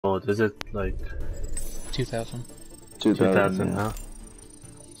old? Is it like 2000. 2000 yeah. now?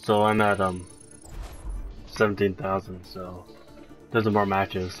 So I'm at 17,000. So there's more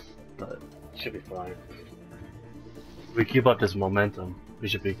matches, but should be fine. If we keep up this momentum, we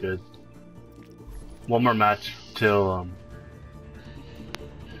should be good. One more match till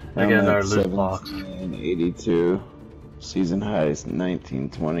I get another loot box. 1782. Season high is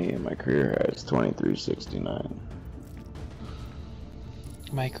 1920 and my career high is 2369.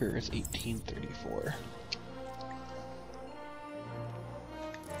 My career is 1834.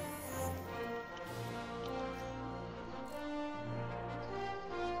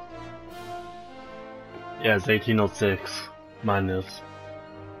 Yeah, it's 1806. Mine is.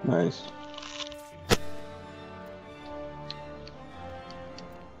 Nice.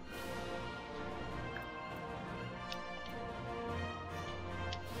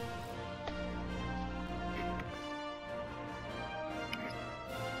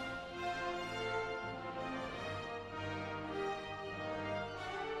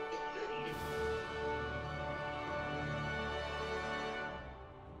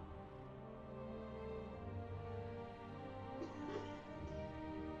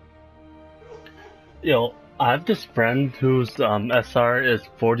 Yo, I have this friend whose SR is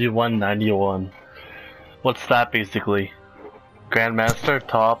 4191. What's that basically? Grandmaster,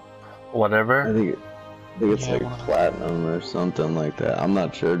 top, whatever? I think it's Yeah, like platinum or something like that. I'm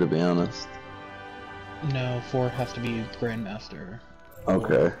not sure, to be honest. No, 4 has to be Grandmaster.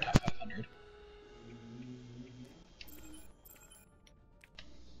 Okay. Or top 500.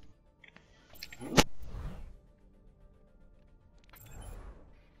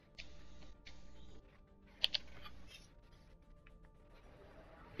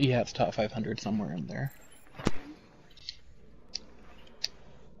 Yeah, it's top 500 somewhere in there.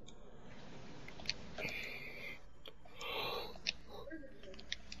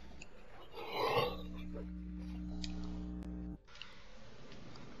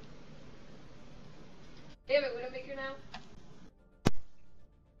 Damn it, Widowmaker now?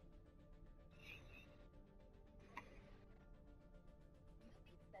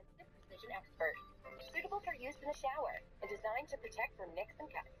 Sensitive Precision Expert. Suitable for use in the shower and designed to protect from nicks and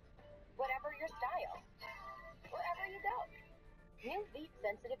cuts. Whatever your style, wherever you go. New Veep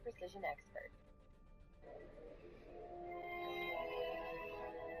Sensitive Precision Expert.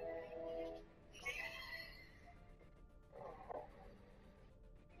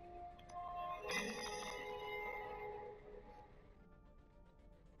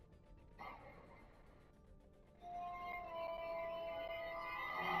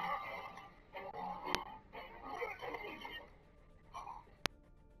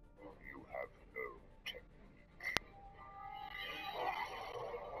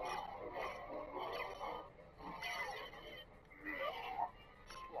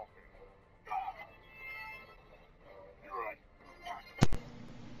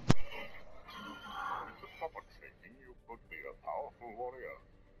 Warrior.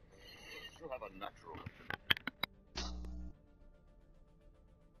 You have a natural.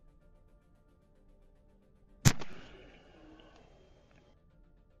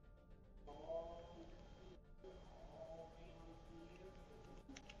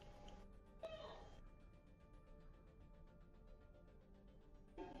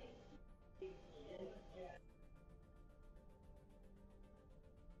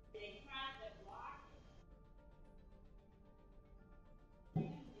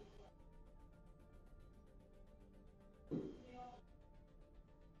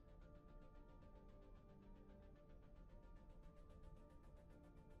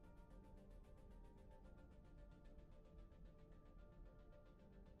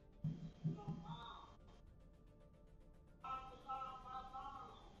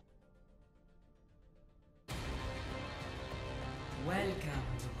 Welcome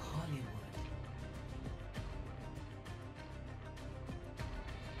to Hollywood.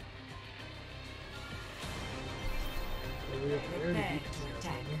 Prepare to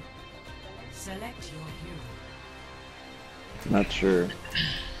attack. Select your hero. Not sure.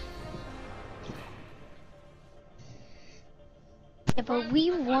 Yeah, but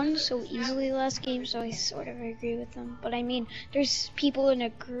we won so easily last game, so I sort of agree with them. But I mean, there's people in a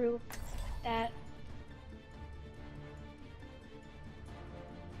group that...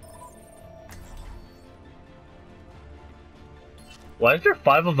 Why is there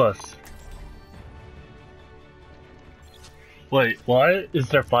 5 of us? Wait, why is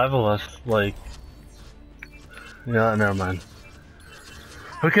there 5 of us? Like... Yeah, never mind.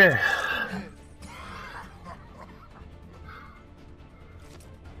 Okay.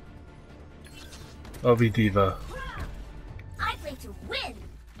 Obi Diva. I play to win.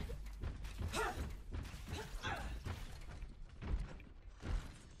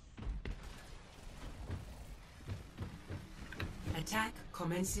 Attack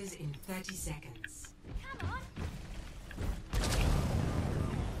commences in 30 seconds.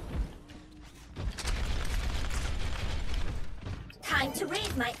 Time to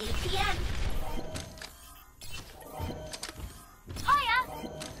raise my APM. Hiya!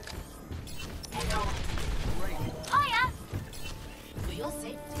 Hiya! For your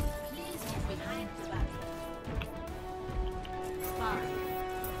safety, please get behind the back. 5,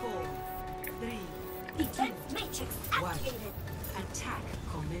 4, 3, Defense matrix One. activated. attack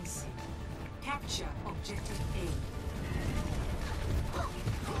commencing. Capture objective A.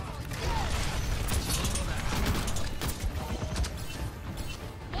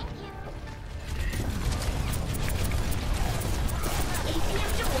 Thank you. APM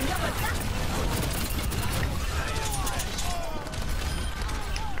좀 옮겨볼까?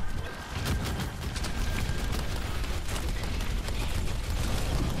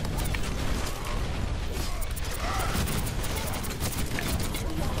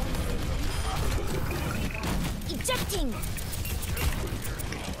 Ejecting.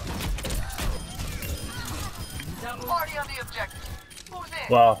 Party on the objective. Who's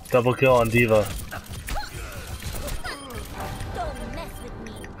in? Wow, double kill on Diva. Don't mess with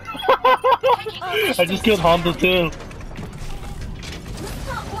me. I just killed Honda too. Spot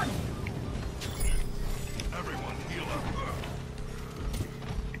one. Everyone heal up.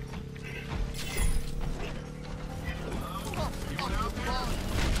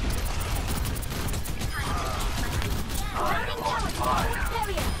 Rounding tower.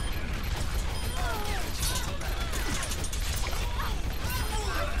 Barrier.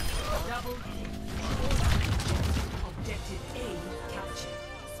 Double kill. Objective A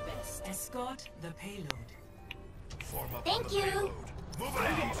captured. Escort the payload. Form up Thank you.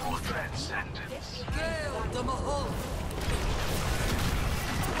 Ready for transcendence.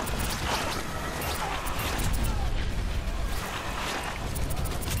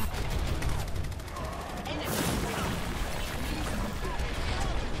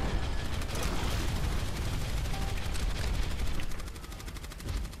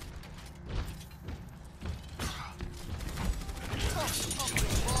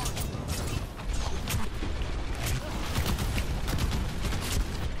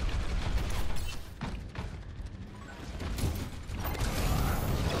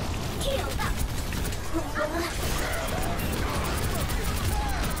 Healed up.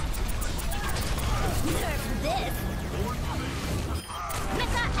 Nerf this.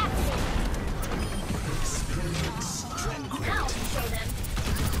 Meta active. Now show them.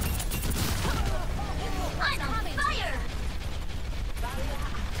 I'm on fire.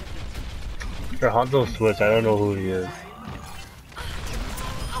 For Hanzo switch, I don't know who he is.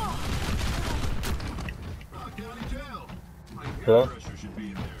 Hello? Okay.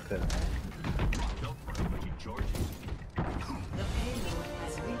 The payload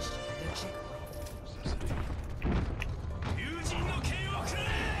has reached the checkpoint.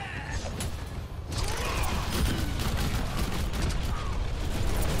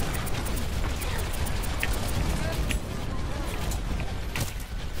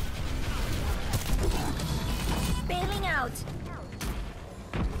 Bailing out.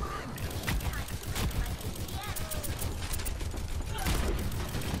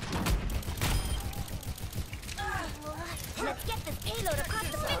 Let's get this payload across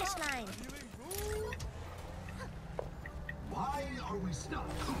the finish line. Why are we stuck?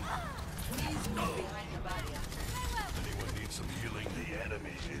 Anyone needs some healing? The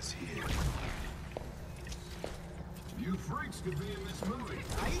enemy is here. You freaks could be in this movie.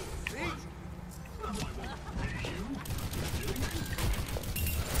 I think.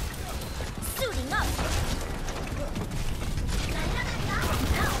 Suiting up.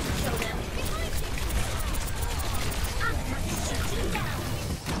 Now show them. Shooting down.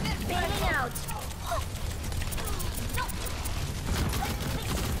 Bailing out.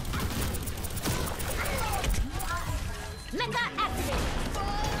 Mecha activate.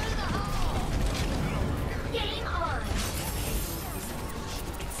 Game on.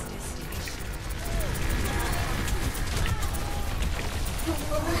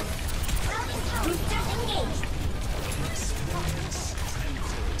 Boosters engaged.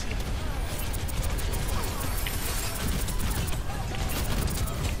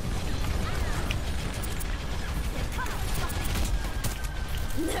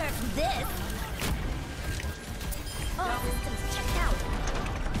 Nerf this. All systems checked out.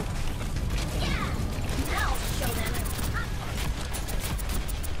 Yeah. Now show them.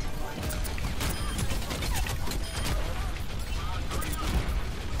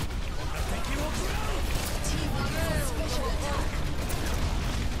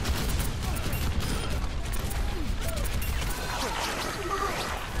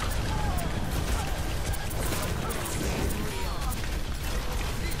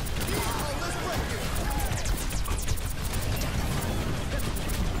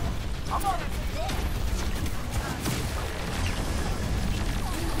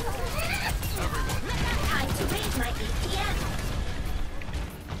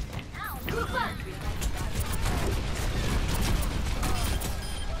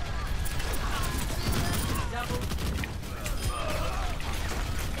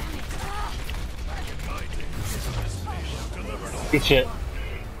 Good shit.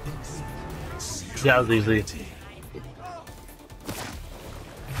 Yeah, that was easy.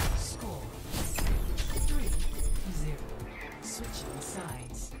 Score 3-0. Switching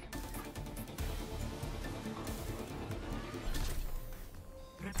sides.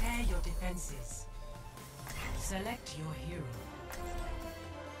 Prepare your defenses. Select your hero.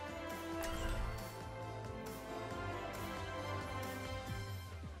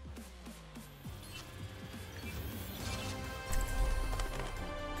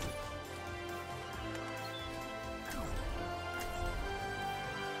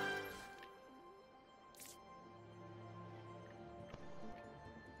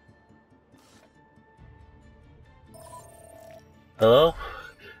 Hello?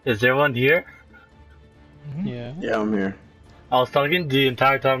 Is everyone here? Yeah. Yeah, I'm here. I was talking the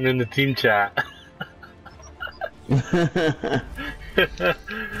entire time in the team chat. I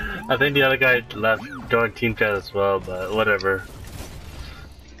think the other guy left during team chat as well, but whatever.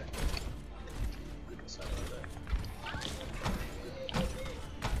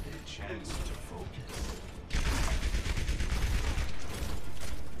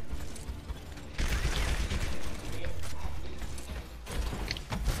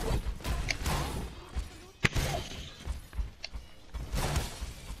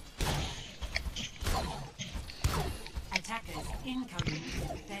 Attackers incoming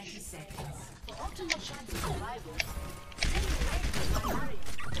in 30 seconds. For optimal chance of survival.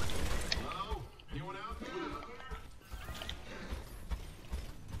 Hello? Anyone out?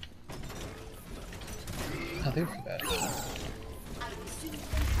 Oh, they're pretty bad.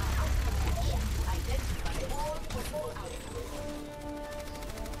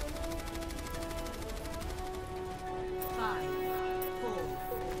 Five, four,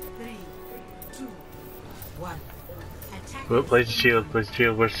 three, two, one. Attack. Where's the shield? Where's the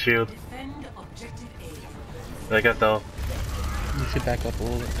shield? Where's the shield? Defend objective A. I got though. You should back up a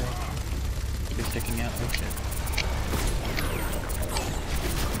little bit there. You're sticking out. Oh shit.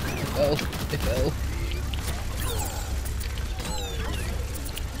 Oh, it fell.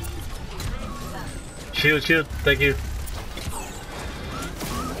 Shield, shield, thank you.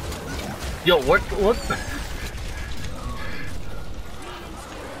 Yo, what?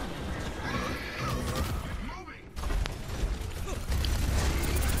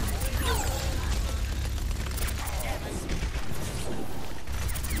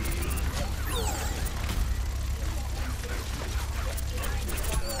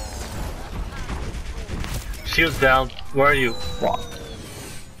 Shield's down. Where are you?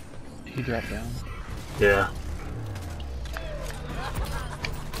 He dropped down. Yeah.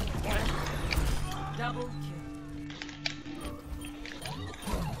 Double kill.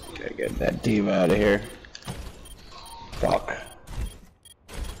 Gotta get that diva out of here. Fuck.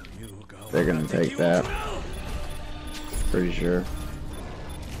 They're gonna take that. Pretty sure.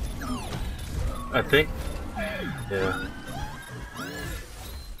 I think. Yeah.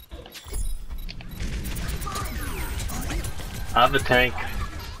 I have a tank.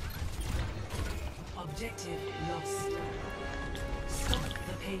 Objective lost. Stop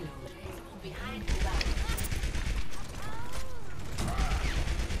the payload. Behind the back.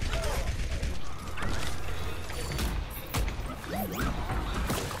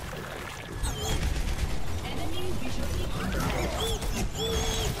 Enemy visually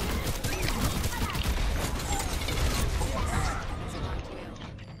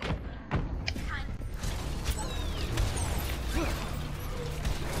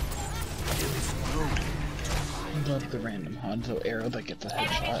I love the random Hanzo arrow that gets a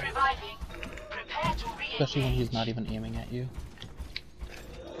headshot. Especially when he's not even aiming at you.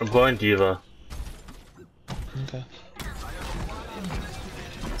 I'm going diva. Okay.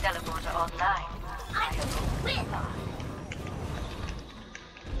 Teleporter online. I will win.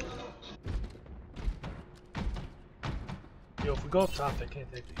 Yo, if we go up top, I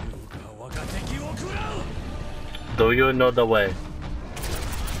can't take it. Do you know the way?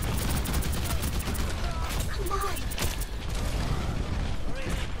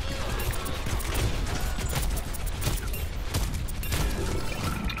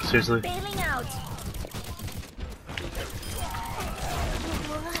 Seriously? Bailing out.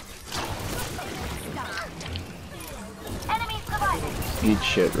 Enemy surviving. Eat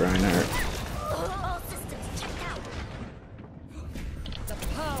shit, Reinhardt. All systems checked out. the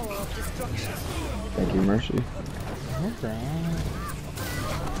power of destruction. Thank you, Mercy. Okay.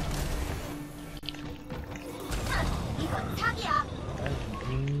 Tagia.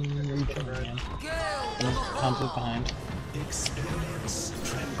 Region. can. And Hanzo's behind. Experience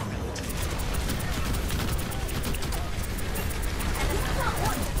tranquility.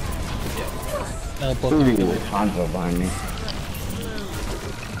 Both of you Ooh, Hanzo behind me.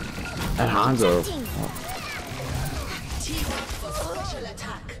 And Hanzo. Team up for special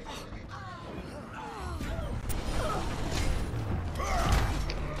attack.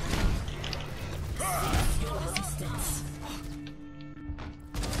 Cease your resistance.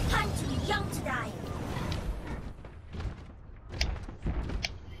 I'm too young to die.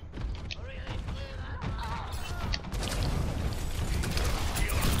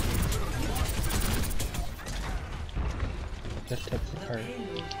 just tips the card.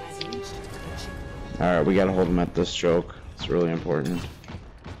 Alright, we gotta hold him at this choke. It's really important.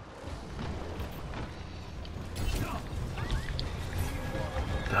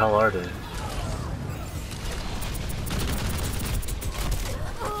 The hell are they?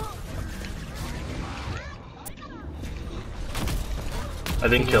 I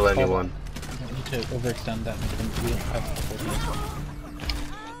didn't kill anyone. You need to overextend that and we don't have full heals.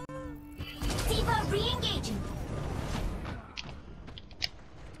 Diva re-engaging.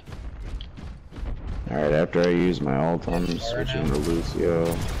 Alright, after I use my ult, I'm switching to Lucio.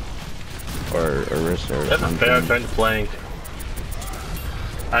 Or Orisa or That's something. fair, trying to flank.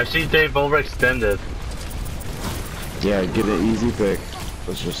 I see Dave overextended. Yeah, get an easy pick.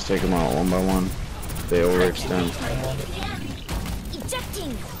 Let's just take them out one by one. They overextend.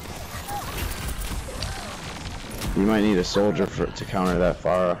 Ejecting. You might need a soldier to counter that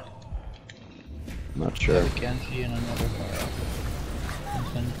Pharah. I'm not sure. Genji and another fire.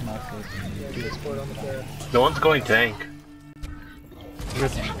 No one's going tank. You're a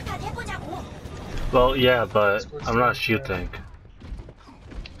tank. Well, yeah, but I'm not a shield tank.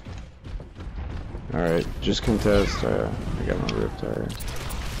 Alright, just contest. I got my Riptire.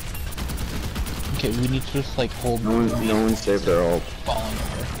 Okay, we need to just like hold. No one saved their ult. Falling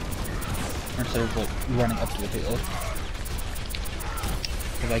over. Instead of like running up to the payload.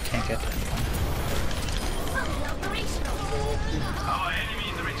 Because I can't get to anyone.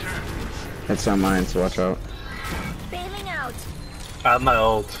 It's on mine, so watch out. Bailing out. I have my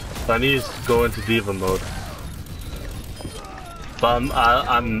ult, so I need to go into diva mode. But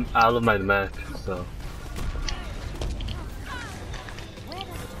I'm out of my mech, so.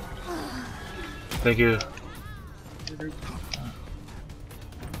 Thank you.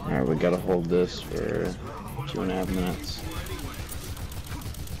 Alright, we gotta hold this for 2.5 minutes.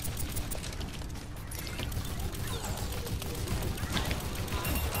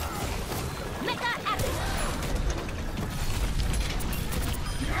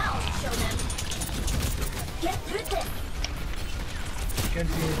 Get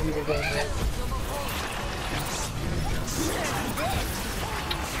through this.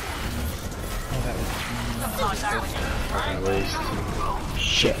 Fucking waste.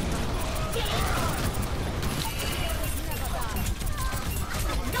 Shit.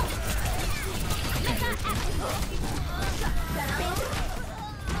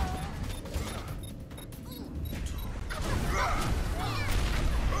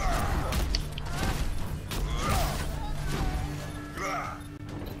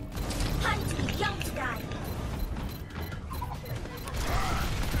 I'm too young to die.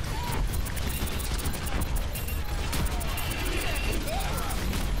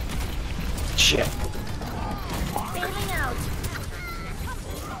 Shit. Bailing out.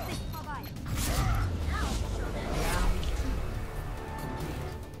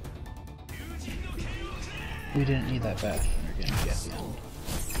 We didn't need that bash. We're gonna get the end.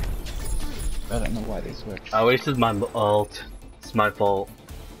 I don't know why they switched. I wasted my ult. It's my fault.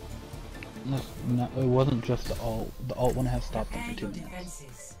 No, it wasn't just the ult. The ult one has stopped them for 2 minutes.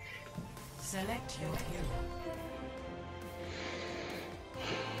 Defenses. Select your hero.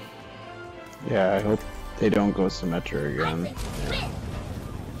 Yeah, I hope they don't go Symmetra again. Yeah.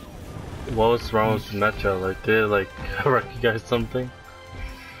 What was wrong with Metro? Like, did it, like, recognize something?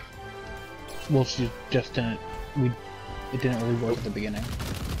 Well, she just didn't. It didn't really work at the beginning.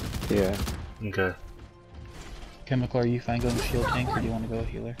 Yeah. Okay. Chemical, are you fine going shield tank, or do you want to go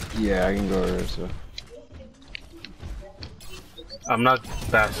healer? Yeah, I can go Orisa. I'm not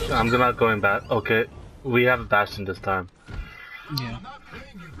Bastion. I'm not going back. Okay. We have a Bastion this time. Yeah.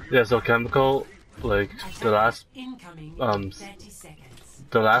 Yeah, so Chemical, like, the last Incoming 30 seconds.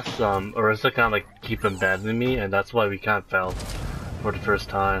 Orisa kind of like keep abandoning me, and that's why we kind of fell for the first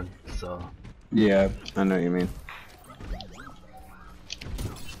time, so. Yeah, I know what you mean.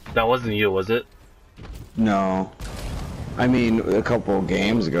 That wasn't you, was it? No. I mean, a couple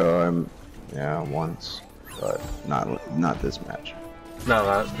games ago, yeah, once. But not this match.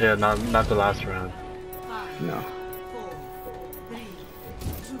 No, yeah, not the last round. No. 4, 3,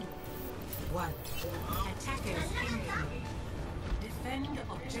 2, 1. Attackers incoming. Defend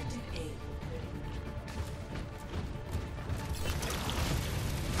objective A.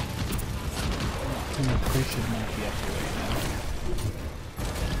 Chris should not be up here right now.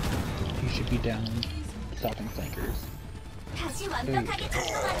 He should be down, stopping flankers. 다시 There you 완벽하게 go.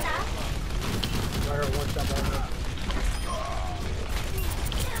 작동한다.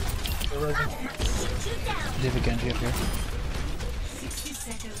 They have a Genji up here. 60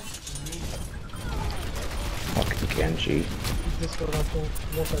 seconds remaining. Fucking Genji.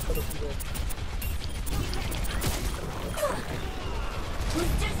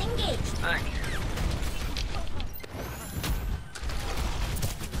 Boosters engaged.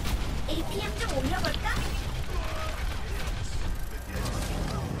 APM 좀 올려볼까?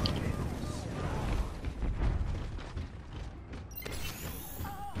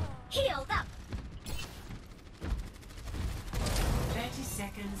 Healed up. 30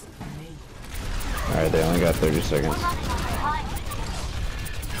 seconds remaining. Alright, they only got 30 seconds.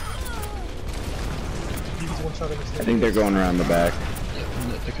 I think they're going around the back.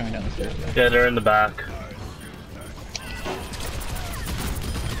 They're coming down the stairs. Yeah, they're in the back.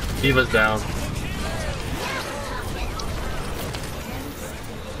 Diva's down.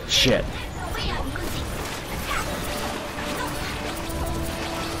 Shit.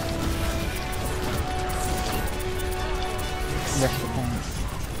 Rest of the point.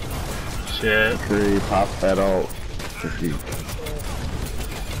 Shit. Curry, pop that ult. If you...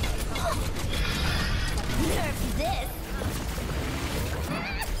 Nerf this.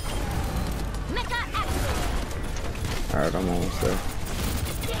 Mecha action. Alright, I'm almost there.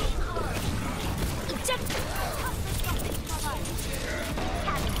 Eject.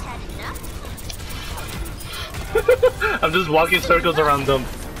 Haven't had enough. I'm just walking circles around them.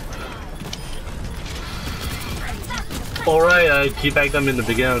 Alright, I teabagged them in the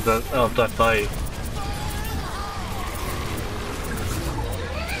beginning of that fight.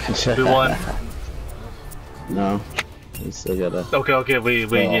 We won. No. We still gotta... Okay, we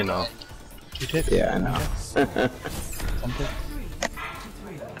Well. you know. You did? Yeah, I know. Something?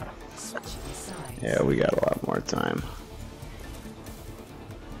 Switching sides. Yeah, we got a lot more time.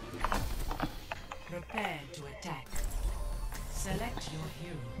 Prepare to attack. Select your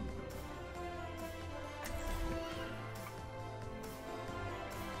hero.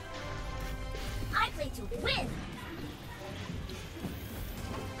 I play to win.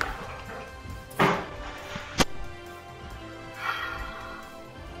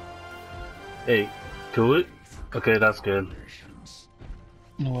 Hey, cool it? Okay, that's good.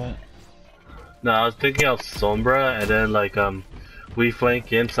 What? No, I was thinking of Sombra and then like we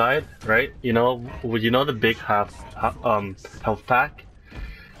flank inside, right? You know, would you know the big health pack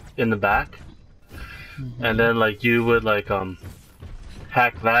in the back? And then like you would like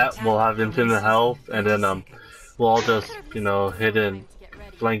hack that, we'll have infinite health, and then we'll all just, you know, hit in,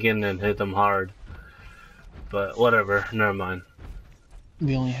 flank in and hit them hard. But whatever, never mind.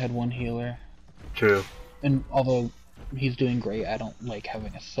 We only had one healer. True. And although he's doing great, I don't like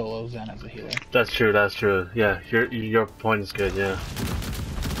having a solo Zen as a healer. That's true, that's true. Yeah, your point is good, yeah.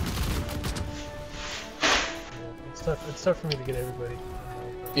 It's tough for me to get everybody.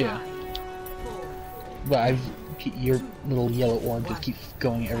 Yeah. But your little yellow orb just keeps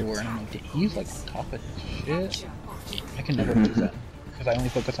going everywhere, and I'm like, he's like on top of his shit. I can never do that because I only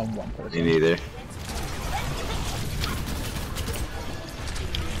focus on one person. Me neither.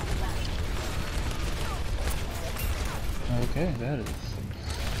 Okay, that is some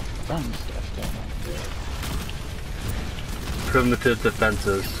fun stuff going on. Primitive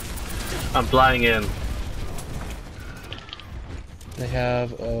defenses. I'm flying in. They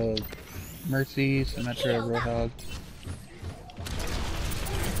have Mercy, Symmetra, Roadhog.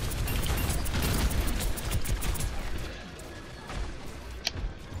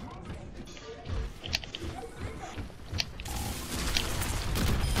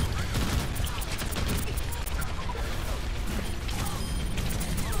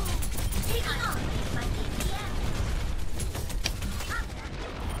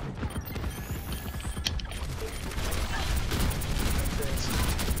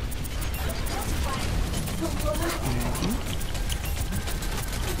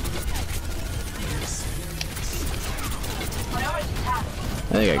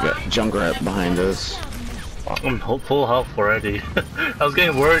 I think I got Junkrat behind us. I'm full health already. I was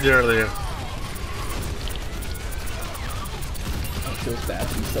getting worried earlier. It feels bad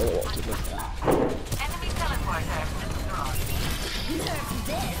to be solo ulted with that. Enemy teleporter destroyed. Nerf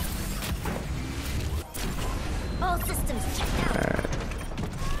this. All systems checked out. Alright.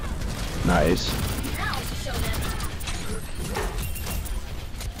 Nice. Now show them.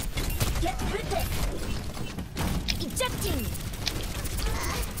 Get with it. Ejecting.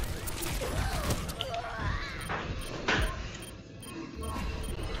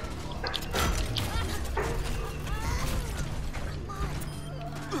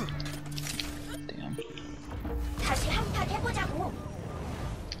 Damn. 다시 한판 해보자고.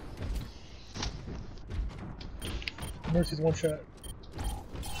 Mercy's one shot.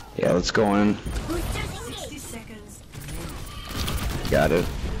 Yeah, let's go in. Boosters 60 engaged. seconds. Got it.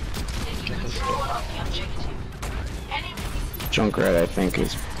 Junkrat, I think,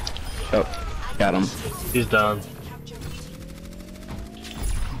 is. Oh, got him. He's down.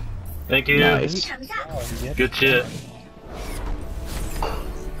 Thank you. Nice. 감사. Oh, yep. Good shit.